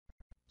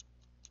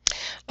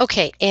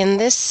Okay, in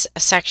this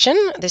section,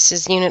 this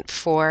is Unit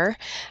 4,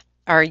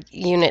 or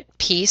Unit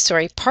P,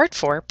 sorry, Part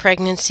 4,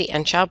 Pregnancy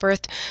and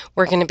Childbirth.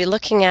 We're going to be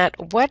looking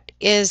at what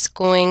is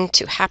going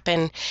to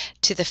happen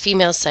to the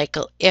female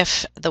cycle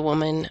if the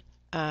woman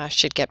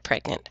should get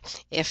pregnant,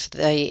 if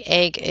the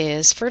egg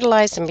is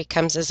fertilized and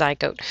becomes a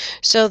zygote.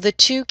 So the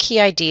two key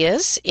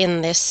ideas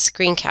in this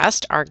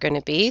screencast are going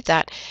to be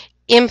that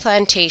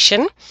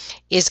implantation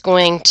is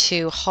going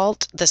to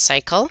halt the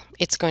cycle.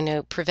 It's going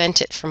to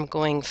prevent it from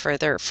going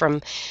further,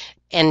 from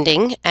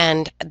ending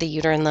and the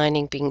uterine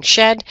lining being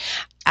shed.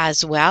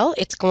 As well,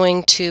 it's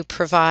going to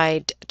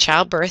provide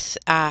childbirth.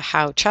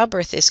 How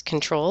childbirth is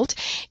controlled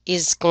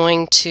is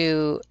going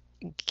to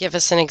give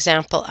us an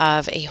example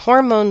of a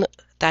hormone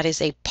that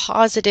is a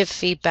positive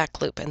feedback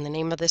loop, and the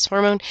name of this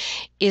hormone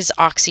is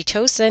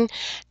oxytocin.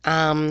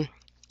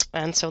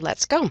 And so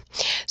let's go.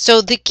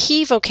 So the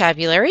key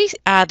vocabulary,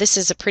 this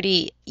is a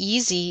pretty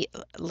easy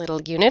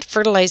little unit.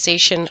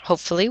 Fertilization,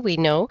 hopefully we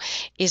know,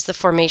 is the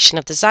formation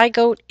of the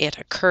zygote. It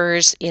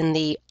occurs in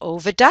the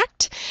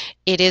oviduct.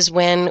 It is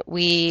when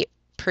we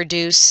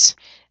produce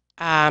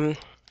the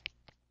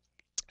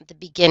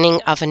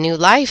beginning of a new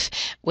life,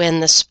 when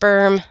the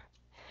sperm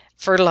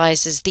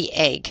fertilizes the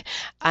egg.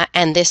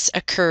 And this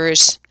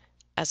occurs,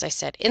 as I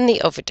said, in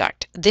the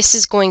oviduct. This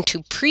is going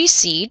to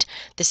precede,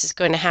 this is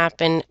going to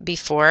happen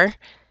before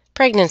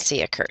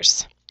pregnancy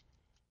occurs.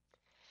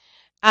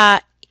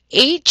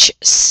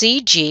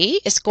 HCG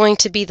is going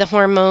to be the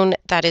hormone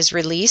that is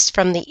released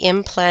from the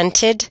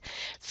implanted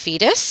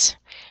fetus,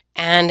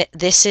 and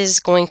this is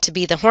going to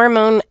be the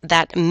hormone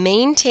that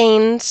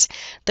maintains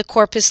the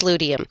corpus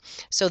luteum.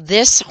 So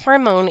this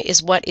hormone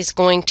is what is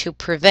going to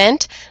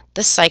prevent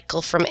the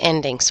cycle from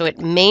ending. So it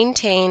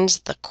maintains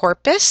the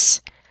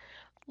corpus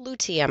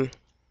luteum.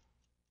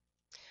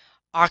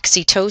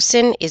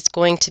 Oxytocin is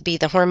going to be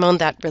the hormone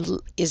that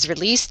is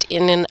released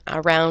in and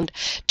around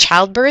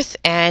childbirth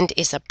and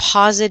is a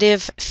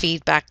positive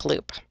feedback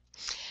loop.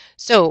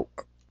 So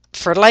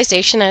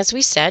fertilization, as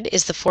we said,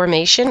 is the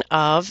formation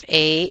of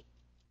a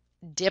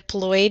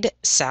diploid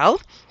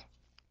cell,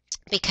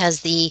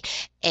 because the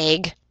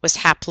egg was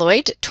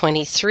haploid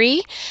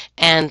 23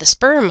 and the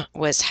sperm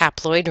was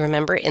haploid,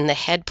 remember, in the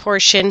head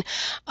portion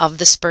of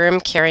the sperm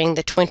carrying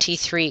the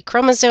 23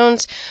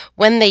 chromosomes.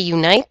 When they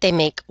unite, they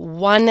make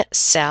one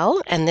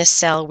cell, and this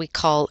cell we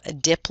call a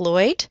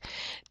diploid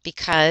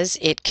because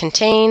it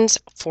contains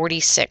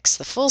 46,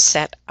 the full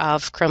set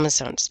of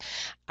chromosomes.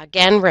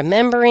 Again,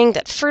 remembering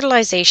that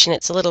fertilization,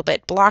 it's a little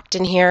bit blocked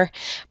in here,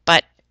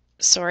 but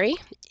sorry,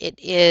 it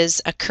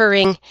is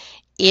occurring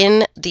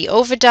in the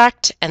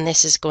oviduct, and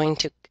this is going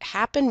to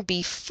happen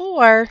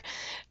before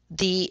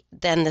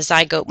then the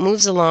zygote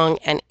moves along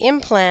and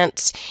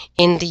implants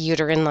in the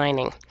uterine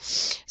lining.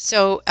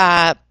 So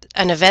an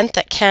event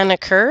that can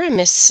occur, a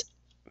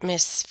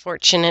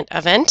misfortunate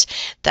event,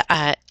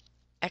 the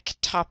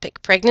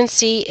ectopic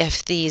pregnancy,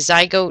 if the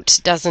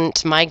zygote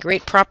doesn't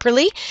migrate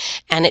properly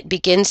and it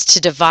begins to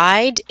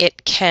divide,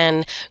 it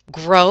can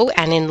grow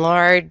and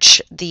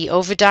enlarge the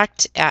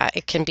oviduct.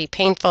 It can be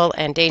painful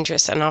and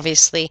dangerous, and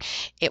obviously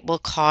it will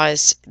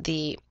cause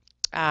the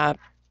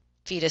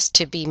fetus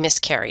to be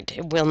miscarried.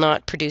 It will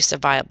not produce a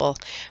viable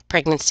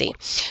pregnancy.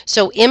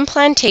 So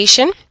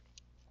implantation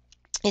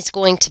is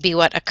going to be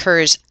what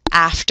occurs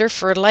after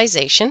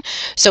fertilization.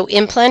 So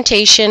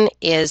implantation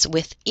is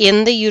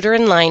within the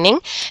uterine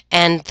lining,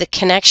 and the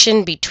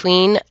connection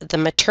between the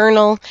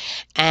maternal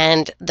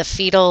and the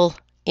fetal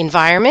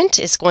environment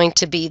is going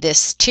to be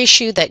this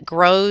tissue that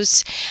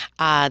grows,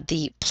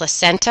 the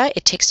placenta.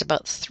 It takes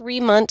about 3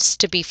 months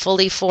to be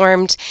fully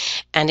formed,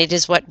 and it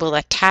is what will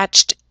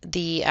attach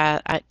the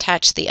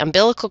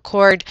umbilical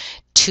cord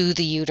to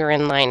the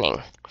uterine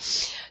lining.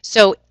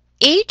 So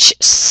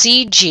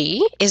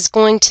HCG is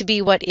going to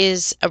be what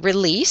is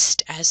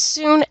released as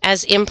soon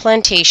as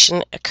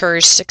implantation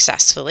occurs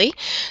successfully.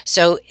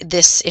 So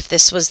if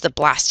this was the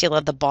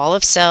blastula, the ball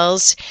of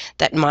cells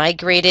that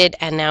migrated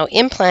and now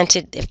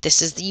implanted, if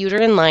this is the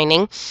uterine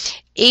lining,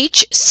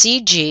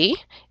 HCG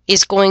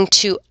is going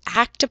to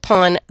act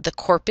upon the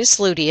corpus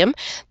luteum,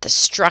 the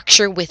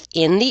structure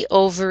within the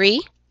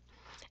ovary,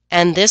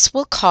 and this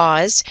will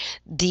cause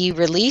the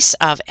release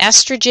of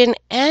estrogen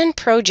and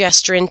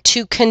progesterone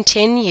to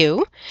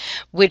continue,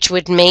 which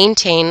would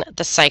maintain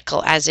the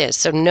cycle as is.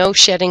 So no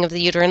shedding of the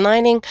uterine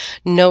lining,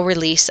 no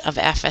release of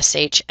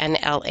FSH and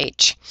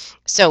LH.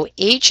 So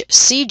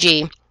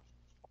HCG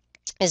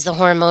is the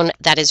hormone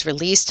that is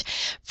released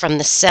from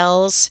the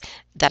cells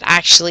that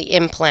actually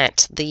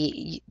implant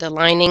the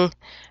lining,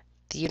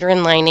 the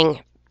uterine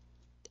lining,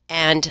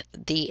 and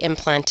the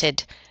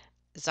implanted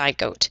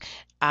zygote.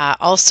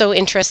 Also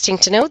interesting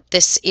to note,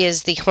 this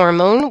is the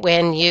hormone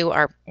when you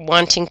are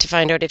wanting to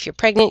find out if you're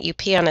pregnant. You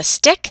pee on a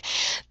stick.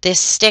 This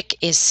stick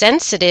is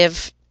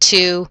sensitive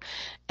to,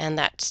 and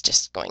that's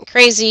just going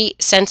crazy,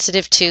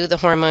 sensitive to the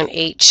hormone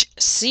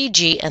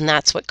HCG, and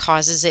that's what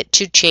causes it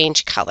to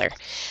change color.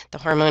 The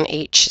hormone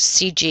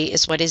HCG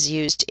is what is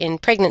used in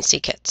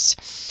pregnancy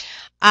kits.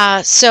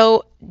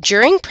 So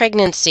during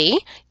pregnancy,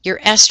 your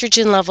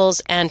estrogen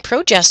levels and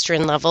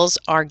progesterone levels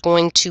are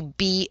going to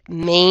be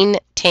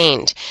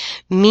maintained,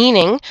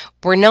 meaning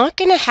we're not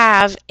going to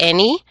have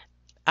any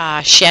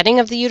shedding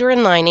of the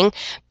uterine lining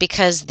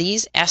because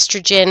these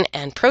estrogen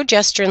and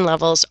progesterone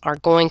levels are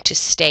going to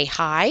stay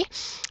high,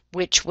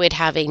 which would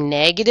have a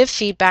negative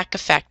feedback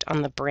effect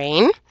on the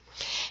brain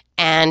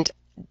and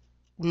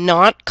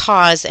not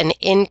cause an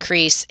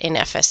increase in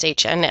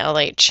FSH and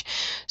LH.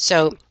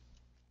 So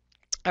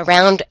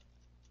around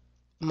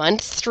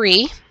month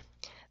 3,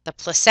 the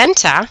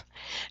placenta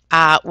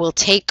will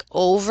take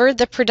over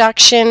the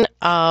production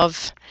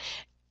of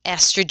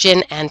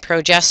estrogen and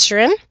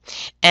progesterone,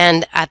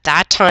 and at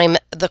that time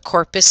the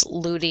corpus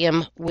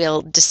luteum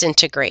will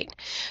disintegrate.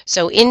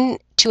 So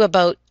into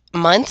about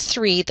month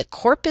 3, the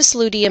corpus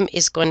luteum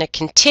is going to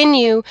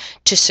continue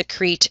to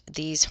secrete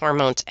these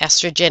hormones,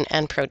 estrogen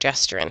and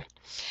progesterone.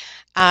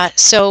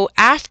 So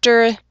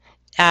after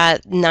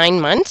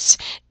 9 months,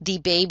 the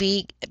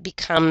baby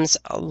becomes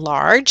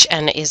large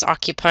and is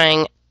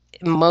occupying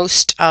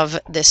most of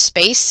the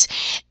space,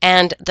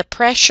 and the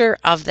pressure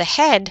of the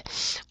head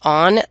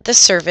on the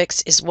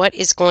cervix is what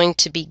is going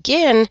to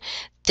begin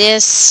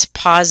this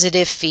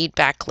positive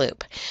feedback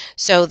loop.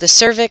 So the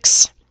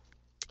cervix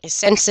is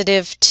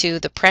sensitive to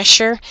the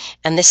pressure,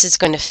 and this is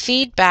going to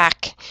feed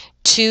back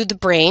to the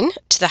brain,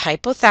 to the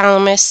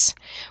hypothalamus,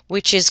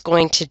 which is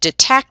going to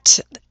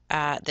detect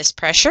this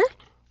pressure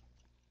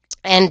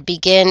and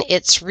begin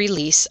its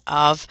release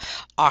of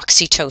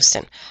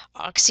oxytocin.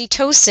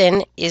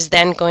 Oxytocin is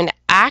then going to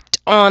act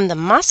on the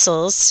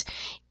muscles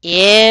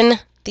in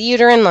the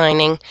uterine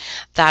lining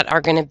that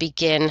are going to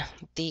begin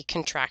the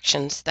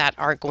contractions that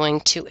are going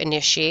to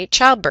initiate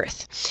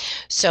childbirth.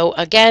 So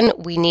again,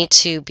 we need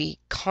to be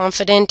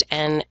confident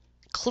and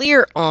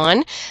clear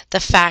on the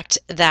fact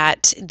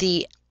that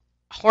the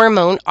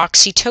hormone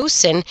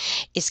oxytocin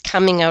is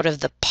coming out of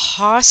the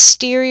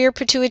posterior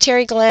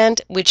pituitary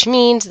gland, which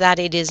means that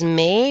it is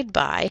made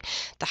by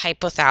the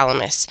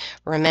hypothalamus.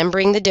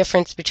 Remembering the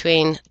difference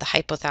between the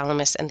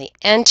hypothalamus and the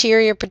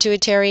anterior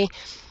pituitary,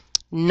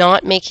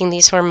 not making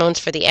these hormones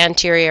for the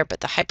anterior, but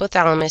the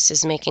hypothalamus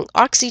is making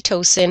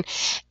oxytocin,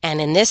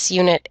 and in this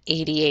unit,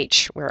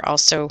 ADH, we're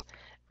also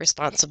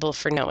responsible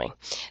for knowing.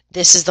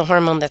 This is the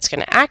hormone that's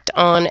going to act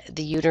on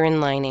the uterine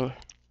lining.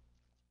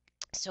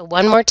 So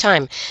one more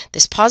time,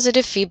 this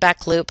positive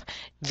feedback loop,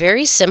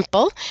 very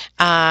simple.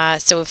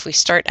 So if we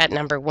start at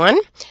number 1,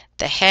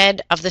 the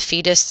head of the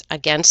fetus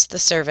against the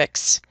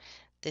cervix.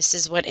 This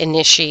is what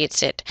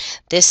initiates it.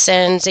 This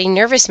sends a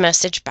nervous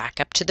message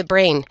back up to the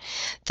brain.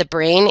 The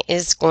brain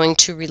is going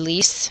to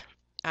release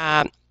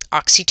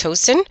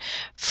oxytocin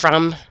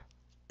from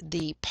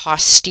the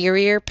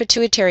posterior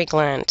pituitary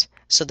gland.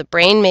 So the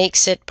brain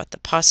makes it, but the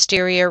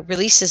posterior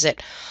releases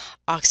it.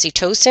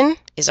 Oxytocin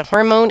is a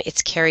hormone.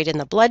 It's carried in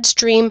the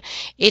bloodstream.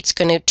 It's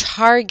going to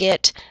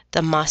target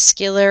the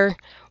muscular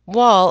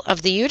wall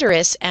of the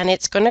uterus, and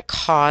it's going to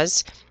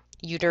cause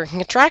uterine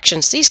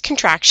contractions. These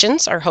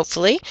contractions are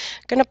hopefully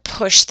going to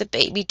push the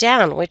baby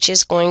down, which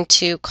is going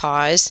to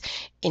cause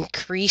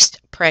increased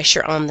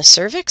pressure on the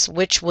cervix,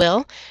 which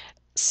will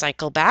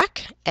cycle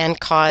back and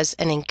cause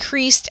an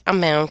increased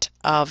amount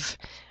of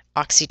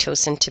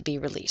oxytocin to be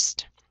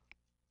released.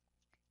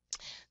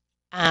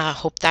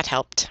 Hope that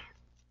helped.